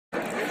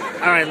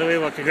All right, Louie,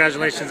 well,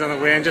 congratulations on the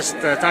win. Just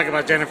talk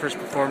about Jennifer's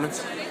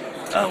performance.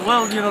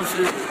 Well, you know,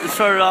 it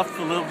started off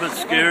a little bit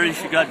scary.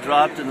 She got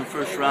dropped in the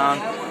first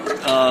round.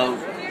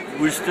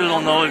 We still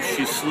don't know if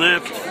she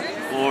slipped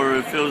or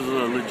if it was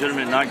a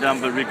legitimate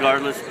knockdown, but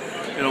regardless,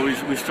 you know,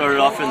 we started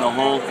off in the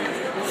hole.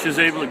 She was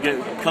able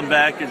to come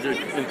back into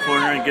the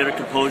corner and get her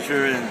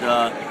composure, and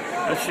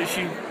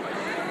she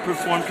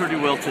performed pretty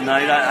well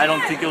tonight. I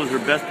don't think it was her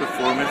best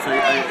performance.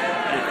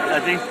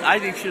 I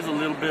think she's a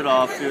little bit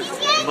off,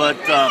 but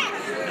you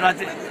know, I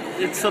think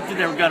it's something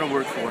that we've got to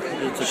work for.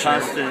 It's a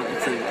constant.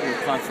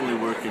 We're constantly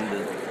working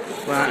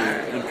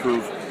to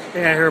improve.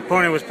 Yeah, her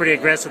opponent was pretty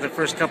aggressive the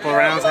first couple of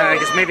rounds. I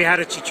guess maybe how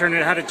did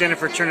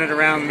Jennifer turn it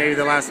around? Maybe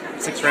the last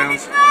 6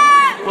 rounds.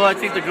 Well, I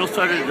think the girls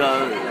started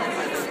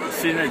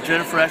seeing that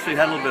Jennifer actually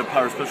had a little bit of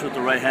power, especially with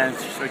the right hand.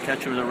 She started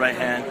catching with the right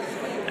hand,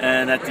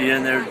 and at the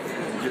end there,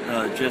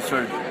 Jen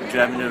started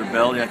jabbing at her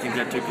belly. I think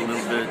that took a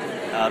little bit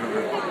out of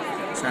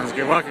her. Sounds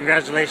good. Well,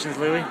 congratulations,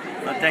 Louie.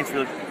 Thanks,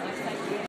 Felix.